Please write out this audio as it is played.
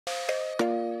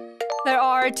There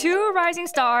are two rising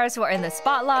stars who are in the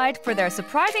spotlight for their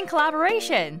surprising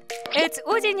collaboration. It's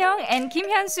U진영 and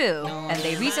Kim현su, and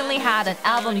they recently had an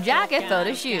album jacket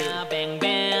photo shoot.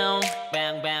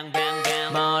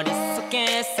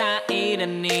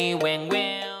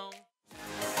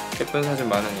 예쁜 사진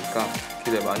많으니까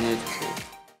기대 많이 해주세요.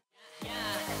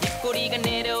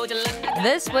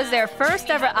 This was their first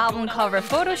ever album cover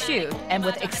photo shoot, and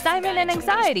with excitement and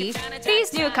anxiety,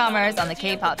 these newcomers on the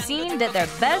K-pop scene did their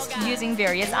best using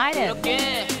various items.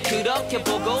 여기는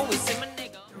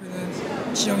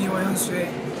지영이와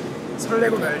현수의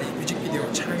설레고 난리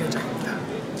뮤직비디오 촬영 현장입니다.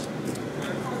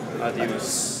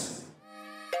 아디오스.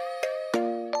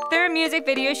 Their music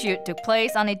video shoot took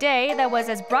place on a day that was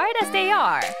as bright as they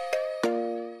are.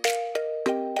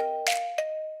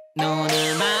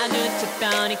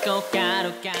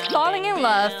 Falling in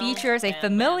Love features a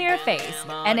familiar face,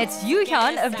 and it's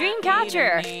Yoo-hyun of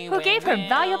Dreamcatcher, who gave her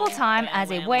valuable time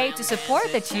as a way to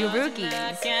support the two rookies.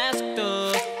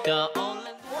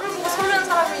 모르고 설레는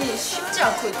사람이 쉽지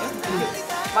않거든요.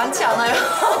 많지 않아요.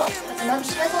 하지만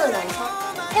최선을 다해서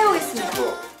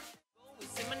해보겠습니다.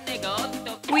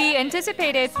 We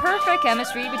anticipated perfect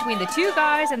chemistry between the two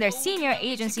guys and their senior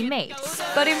agency mate,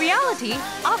 but in reality,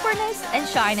 awkwardness and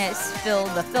shyness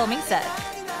filled the filming set.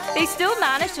 They still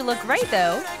managed to look great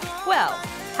though. Well,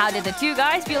 how did the two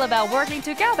guys feel about working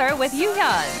together with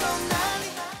Yoo-hyun?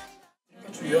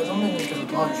 주연 선배님께서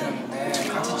도와주셨는데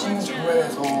같이 찍는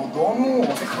장면에서 너무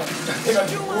어색하고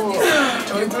긴장해가지고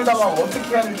저희 둘 다 막 어떻게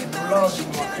해야 될지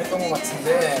놀라가지고 막 그랬던 것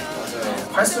같은데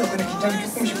갈수록 근데 긴장이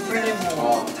조금씩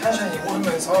풀리고 텐션이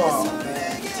오르면서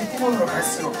뒷부분으로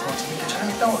갈수록 더 재밌게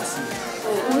촬영했던 것 같습니다.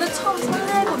 오늘 처음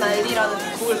설레고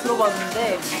난리'라는 곡을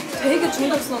들어봤는데 되게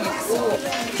중독성 있고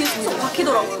귀에 쏙쏙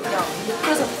박히더라고요 그냥.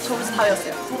 그래서 저기서 다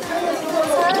외웠어요.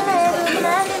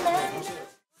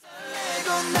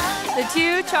 The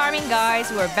two charming guys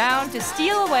who were bound to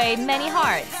steal away many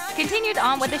hearts continued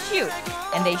on with the shoot,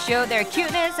 and they showed their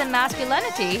cuteness and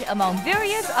masculinity among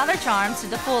various other charms to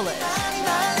the fullest.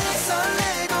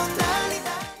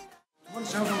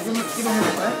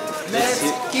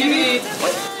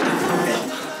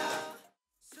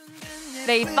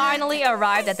 They finally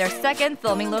arrived at their second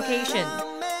filming location.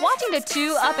 Watching the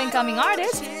two up-and-coming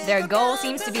artists, their goal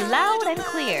seems to be loud and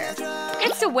clear.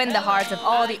 It's to win the hearts of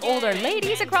all the older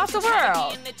ladies across the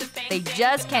world. They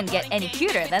just can't get any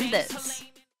cuter than this.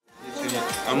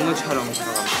 안무 촬영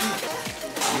들어갑니다.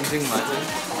 인생 맞은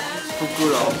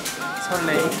부끄러움,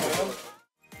 설레임.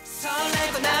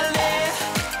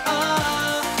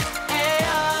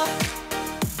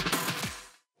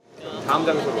 다음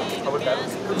장소로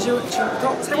가볼까요?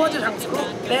 지금부터 세 번째 장소로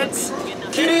Let's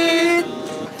get it!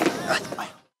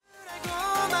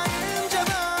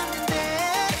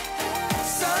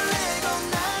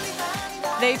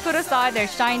 They put aside their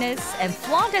shyness and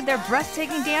flaunted their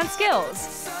breathtaking dance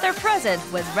skills. Their present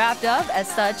was wrapped up as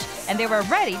such, and they were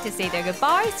ready to say their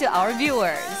goodbyes to our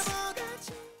viewers.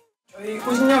 저희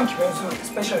우진영 김현수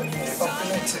스페셜 미니 앨범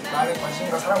프레젠트 많은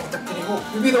관심과 사랑 부탁드리고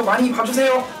뮤비도 많이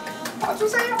봐주세요.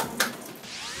 봐주세요.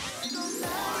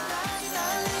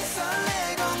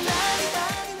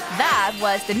 That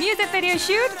was the music video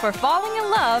shoot for Falling in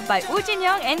Love by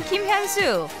U진영 and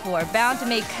Kim현su, who are bound to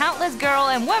make countless girls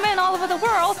and women all over the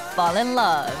world fall in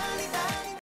love.